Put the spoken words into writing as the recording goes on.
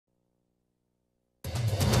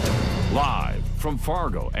Live from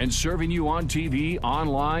Fargo and serving you on TV,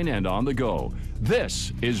 online, and on the go.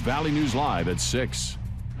 This is Valley News Live at 6.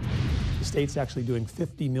 The state's actually doing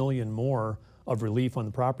 $50 million more of relief on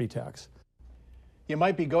the property tax. You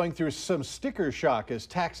might be going through some sticker shock as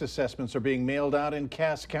tax assessments are being mailed out in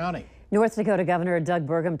Cass County. North Dakota Governor Doug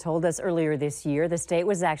Burgum told us earlier this year the state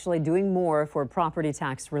was actually doing more for property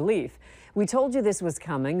tax relief. We told you this was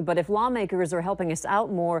coming, but if lawmakers are helping us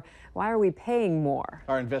out more, why are we paying more?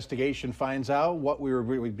 Our investigation finds out what we were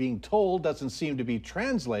really being told doesn't seem to be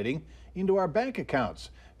translating into our bank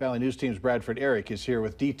accounts. Valley News Team's Bradford Eric is here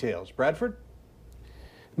with details. Bradford?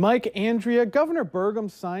 Mike, Andrea, Governor Burgum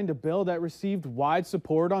signed a bill that received wide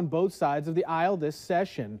support on both sides of the aisle this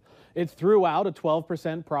session. It threw out a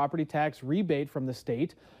 12% property tax rebate from the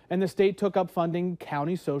state, and the state took up funding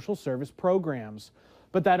county social service programs.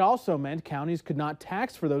 But that also meant counties could not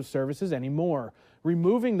tax for those services anymore,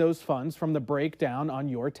 removing those funds from the breakdown on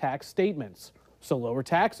your tax statements. So lower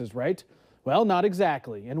taxes, right? Well, not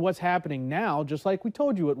exactly. And what's happening now, just like we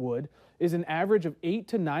told you it would, is an average of 8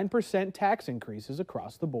 to 9% tax increases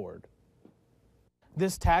across the board.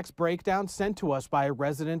 This tax breakdown sent to us by a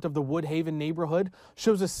resident of the Woodhaven neighborhood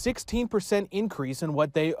shows a 16% increase in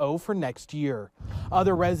what they owe for next year.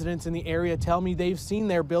 Other residents in the area tell me they've seen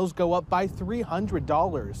their bills go up by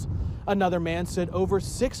 $300. Another man said over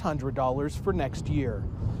 $600 for next year.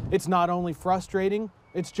 It's not only frustrating,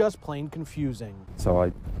 it's just plain confusing. So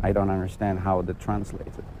I don't understand how that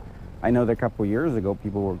translates it. I know that a couple years ago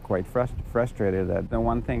people were quite frustrated. That the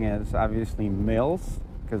one thing is obviously mills,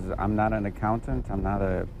 because I'm not an accountant, I'm not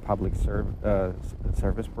a public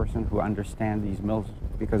service person who understand these mills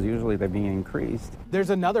because usually they're being increased. There's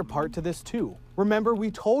another part to this too. Remember, we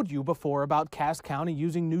told you before about Cass County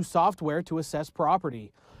using new software to assess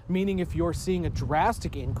property, meaning if you're seeing a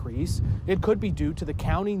drastic increase, it could be due to the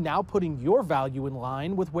county now putting your value in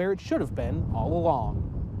line with where it should have been all along.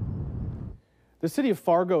 The City of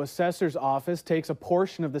Fargo Assessor's Office takes a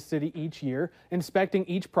portion of the city each year, inspecting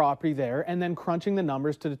each property there and then crunching the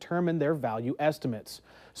numbers to determine their value estimates.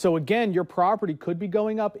 So again, your property could be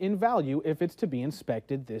going up in value if it's to be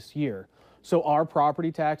inspected this year. So are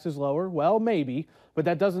property taxes lower? Well, maybe, but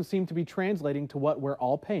that doesn't seem to be translating to what we're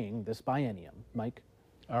all paying this biennium. Mike?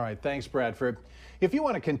 All right, thanks, Bradford. If you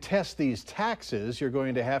want to contest these taxes, you're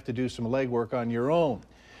going to have to do some legwork on your own.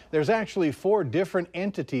 There's actually 4 different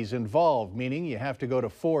entities involved, meaning you have to go to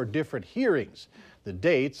 4 different hearings. The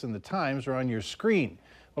dates and the times are on your screen.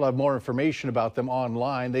 We'll have more information about them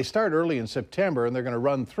online. They start early in September and they're going to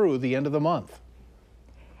run through the end of the month.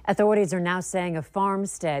 Authorities are now saying a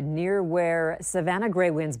farmstead near where Savannah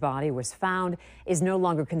Graywind's body was found is no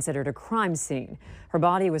longer considered a crime scene. Her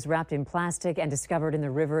body was wrapped in plastic and discovered in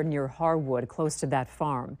the river near Harwood, close to that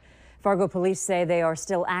farm. Fargo police say they are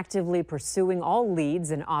still actively pursuing all leads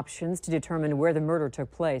and options to determine where the murder took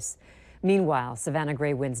place. Meanwhile, Savannah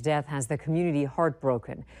Graywind's death has the community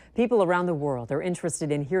heartbroken. People around the world are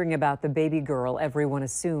interested in hearing about the baby girl everyone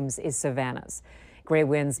assumes is Savannah's.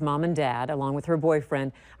 Graywind's mom and dad, along with her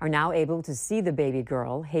boyfriend, are now able to see the baby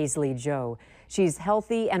girl, Hazley Joe. She's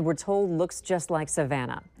healthy and we're told looks just like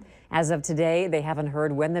Savannah. As of today, they haven't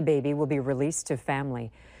heard when the baby will be released to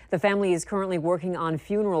family. The family is currently working on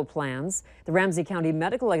funeral plans. The Ramsey County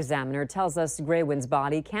medical examiner tells us Graywind's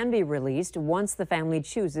body can be released once the family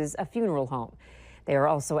chooses a funeral home. They are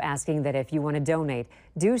also asking that if you want to donate,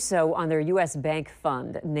 do so on their U.S. bank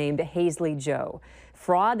fund named Hazley Joe.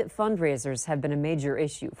 Fraud fundraisers have been a major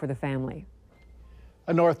issue for the family.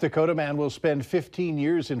 A North Dakota man will spend 15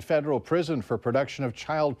 years in federal prison for production of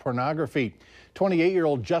child pornography.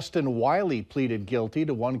 28-year-old Justin Wiley pleaded guilty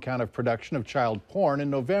to 1 count of production of child porn in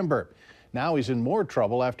November. Now he's in more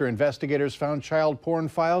trouble after investigators found child porn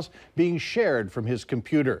files being shared from his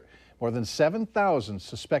computer. More than 7,000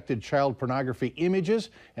 suspected child pornography images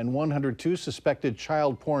and 102 suspected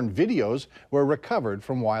child porn videos were recovered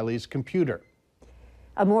from Wiley's computer.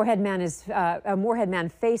 A Moorhead man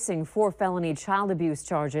facing 4 felony child abuse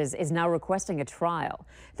charges is now requesting a trial.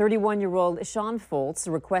 31-year-old Sean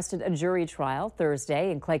Foltz requested a jury trial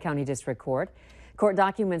Thursday in Clay County District Court. Court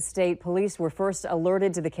documents state police were first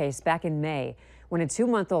alerted to the case back in May when a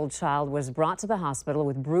 2-month-old child was brought to the hospital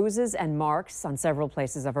with bruises and marks on several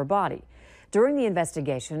places of her body. During the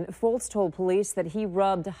investigation, Foltz told police that he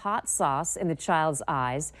rubbed hot sauce in the child's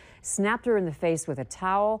eyes, snapped her in the face with a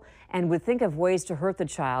towel, and would think of ways to hurt the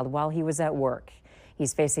child while he was at work.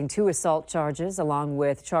 He's facing 2 assault charges, along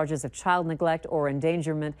with charges of child neglect or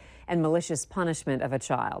endangerment and malicious punishment of a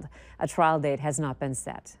child. A trial date has not been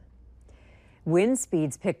set. Wind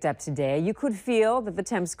speeds picked up today. You could feel that the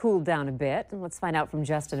temps cooled down a bit. Let's find out from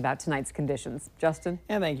Justin about tonight's conditions. Justin?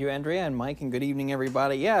 Yeah, thank you, Andrea and Mike, and good evening,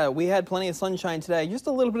 everybody. Yeah, we had plenty of sunshine today. Just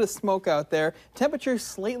a little bit of smoke out there. Temperature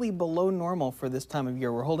slightly below normal for this time of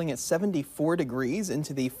year. We're holding at 74 degrees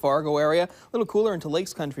into the Fargo area. A little cooler into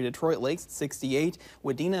Lakes Country, Detroit Lakes at 68,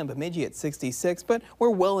 Wadena and Bemidji at 66, but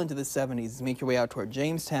we're well into the 70s as you make your way out toward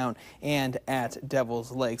Jamestown and at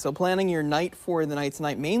Devil's Lake. So planning your night for the night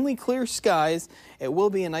tonight, mainly clear skies. It will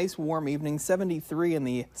be a nice warm evening, 73 in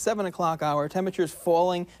the 7 o'clock hour. Temperatures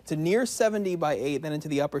falling to near 70 by 8, then into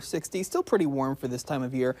the upper 60s. Still pretty warm for this time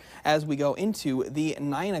of year as we go into the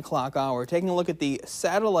 9 o'clock hour. Taking a look at the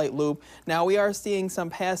satellite loop. Now we are seeing some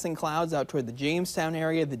passing clouds out toward the Jamestown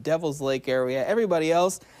area, the Devil's Lake area. Everybody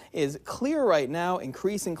else is clear right now,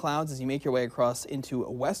 increasing clouds as you make your way across into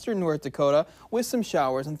western North Dakota with some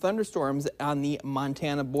showers and thunderstorms on the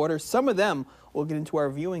Montana border. Some of them will get into our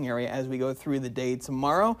viewing area as we go through the day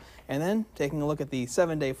tomorrow. And then taking a look at the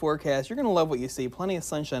 7-day forecast, you're going to love what you see. Plenty of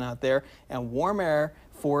sunshine out there and warm air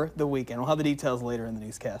for the weekend. We'll have the details later in the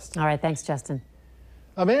newscast. All right, thanks, Justin.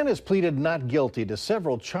 A man has pleaded not guilty to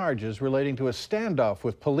several charges relating to a standoff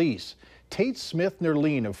with police. Tate Smith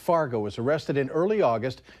Nerline of Fargo was arrested in early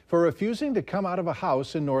August for refusing to come out of a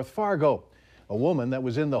house in North Fargo. A woman that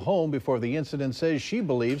was in the home before the incident says she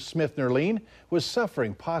believes Smith Nerline was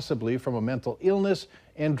suffering possibly from a mental illness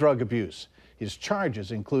and drug abuse. His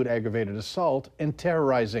charges include aggravated assault and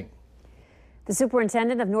terrorizing. The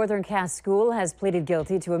superintendent of Northern Cass School has pleaded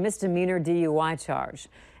guilty to a misdemeanor DUI charge.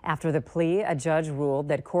 After the plea, a judge ruled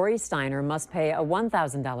that Corey Steiner must pay a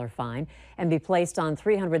 $1,000 fine and be placed on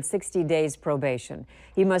 360 days probation.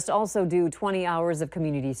 He must also do 20 hours of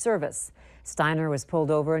community service. Steiner was pulled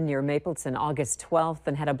over near Mapleton August 12th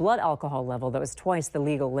and had a blood alcohol level that was twice the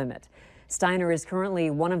legal limit. Steiner is currently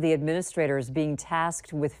one of the administrators being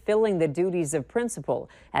tasked with filling the duties of principal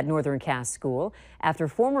at Northern Cass School after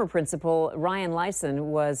former principal Ryan Lyson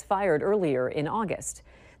was fired earlier in August.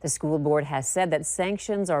 The school board has said that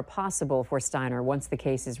sanctions are possible for Steiner once the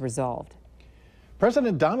case is resolved.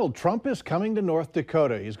 President Donald Trump is coming to North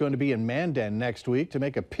Dakota. He's going to be in Mandan next week to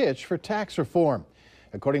make a pitch for tax reform.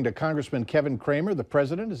 According to Congressman Kevin Cramer, the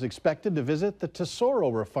president is expected to visit the Tesoro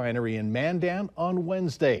refinery in Mandan on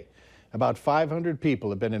Wednesday. About 500 people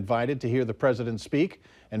have been invited to hear the president speak,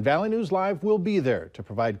 and Valley News Live will be there to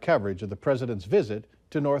provide coverage of the president's visit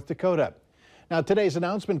to North Dakota. Now, today's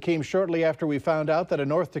announcement came shortly after we found out that a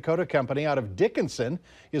North Dakota company out of Dickinson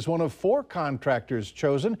is one of 4 contractors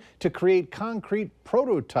chosen to create concrete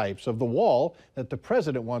prototypes of the wall that the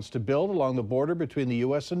president wants to build along the border between the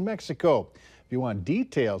U.S. and Mexico. If you want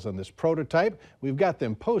details on this prototype, we've got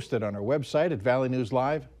them posted on our website at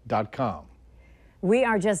valleynewslive.com. We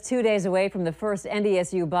are just 2 days away from the first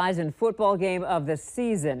NDSU Bison football game of the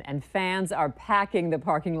season, and fans are packing the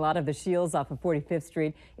parking lot of the Shields off of 45th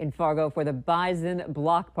Street in Fargo for the Bison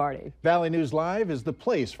block party. Valley News Live is the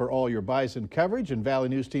place for all your Bison coverage, and Valley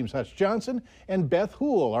News teams Hutch Johnson and Beth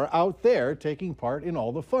Houle are out there taking part in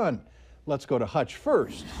all the fun. Let's go to Hutch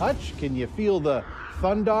first. Hutch, can you feel the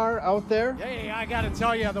thunder out there? Hey, I got to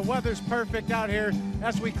tell you, the weather's perfect out here.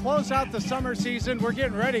 As we close out the summer season, we're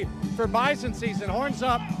getting ready for bison season. Horns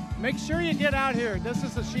up. Make sure you get out here. This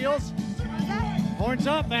is the Shields. Horns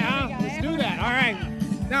up, man. Let's do that. All right.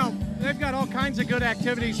 Now, they've got all kinds of good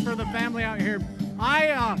activities for the family out here.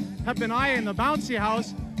 I have been eyeing the bouncy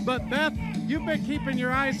house, but Beth, you've been keeping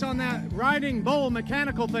your eyes on that riding bull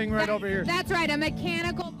mechanical thing right over here. That's right, a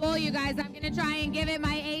mechanical bull, you guys. I'm going to try and give it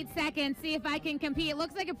my 8 seconds, see if I can compete. It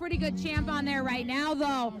looks like a pretty good champ on there right now,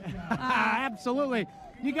 though. Absolutely.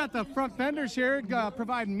 You got the front fenders here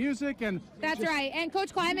providing music and... That's right. And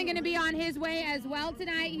Coach Kleiman going to be on his way as well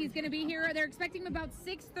tonight. He's going to be here. They're expecting him about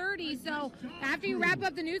 6:30. So after you wrap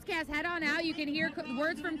up the newscast, head on out. You can hear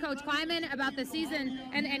words from Coach Kleiman about the season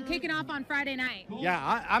and kicking off on Friday night.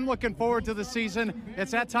 Yeah, I'm looking forward to the season.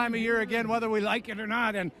 It's that time of year again, whether we like it or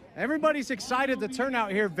not. And everybody's excited. The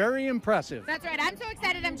turnout here, very impressive. That's right. I'm so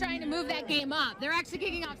excited I'm trying to move that game up. They're actually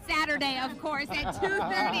kicking off Saturday, of course, at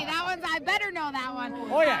 2:30. That one's, I better know that one.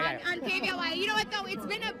 Oh, yeah. On KVLY. You know what, though? It's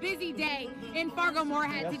been a busy day in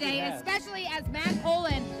Fargo-Moorhead today, especially as Matt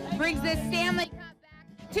Poland brings this Stanley Cup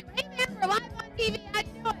back to Hey Man, we're live on TV. How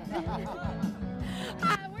you doing?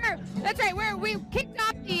 That's right. We kicked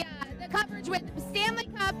off the coverage with Stanley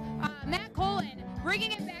Cup. Matt Poland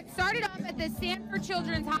bringing it back. Started off at the Sanford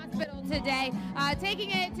Children's Hospital today,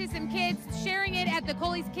 taking it to some kids, sharing it at the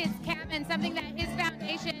Coley's Kids Cabin, something that his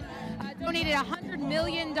foundation donated $100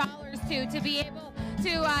 million to be able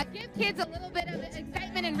to give kids a little bit of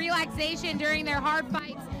excitement and relaxation during their hard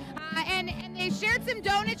fights. and they shared some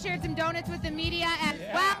donuts with the media as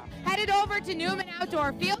well. Headed over to Newman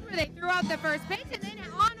Outdoor Field where they threw out the first pitch, and then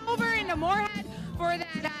on over into Moorhead for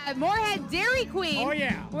that Moorhead Dairy Queen,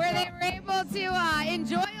 where they were able to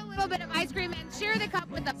enjoy a little bit of ice cream and share the cup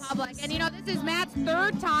with the public. And you know, this is Matt's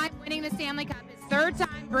third time winning the Stanley Cup, his third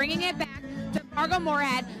time bringing it back to Fargo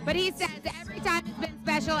Moorhead, but he says every time it's been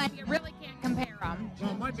special and you really can't compare them.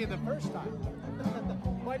 Well, it might be the first time.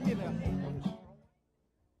 Might be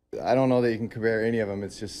I don't know that you can compare any of them.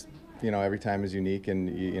 It's just, you know, every time is unique, and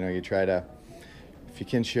you try to, if you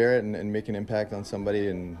can share it and make an impact on somebody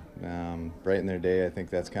and brighten their day, I think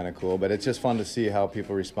that's kind of cool. But it's just fun to see how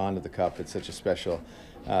people respond to the cup. It's such a special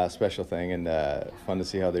thing, and fun to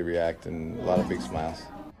see how they react, and a lot of big smiles.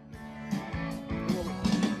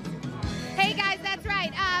 Hey guys, that's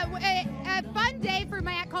right. A fun day for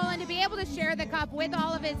Matt Cullen to be able to share the cup with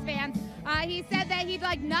all of his fans. He said that he'd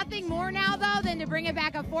like nothing more now, though, than to bring it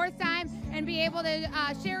back a fourth time and be able to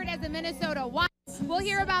share it as a Minnesota Wild. We'll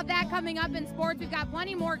hear about that coming up in sports. We've got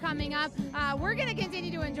plenty more coming up. We're going to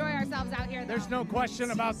continue to enjoy ourselves out here, though. There's no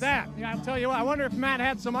question about that. Yeah, I'll tell you what, I wonder if Matt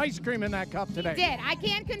had some ice cream in that cup today. He did. I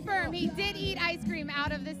can confirm he did eat ice cream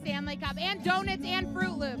out of the Stanley Cup, and donuts and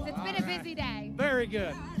Fruit Loops. It's been a busy day. Very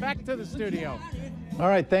good. Back to the studio. All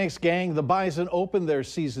right, thanks, gang. The Bison opened their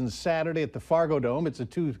season Saturday at the Fargo Dome. It's a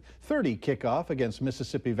 2:30 kickoff against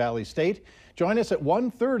Mississippi Valley State. Join us at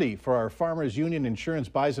 1:30 for our Farmers Union Insurance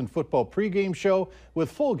Bison football pregame show with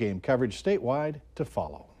full game coverage statewide to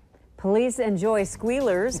follow. Police enjoy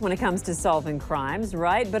squealers when it comes to solving crimes,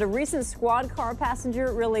 right? But a recent squad car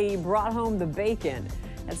passenger really brought home the bacon.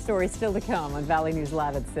 That story's still to come on Valley News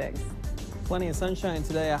Live at 6. Plenty of sunshine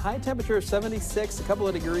today, a high temperature of 76, a couple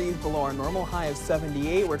of degrees below our normal high of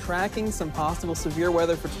 78. We're tracking some possible severe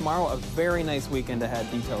weather for tomorrow, a very nice weekend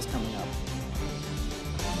ahead. Details coming up.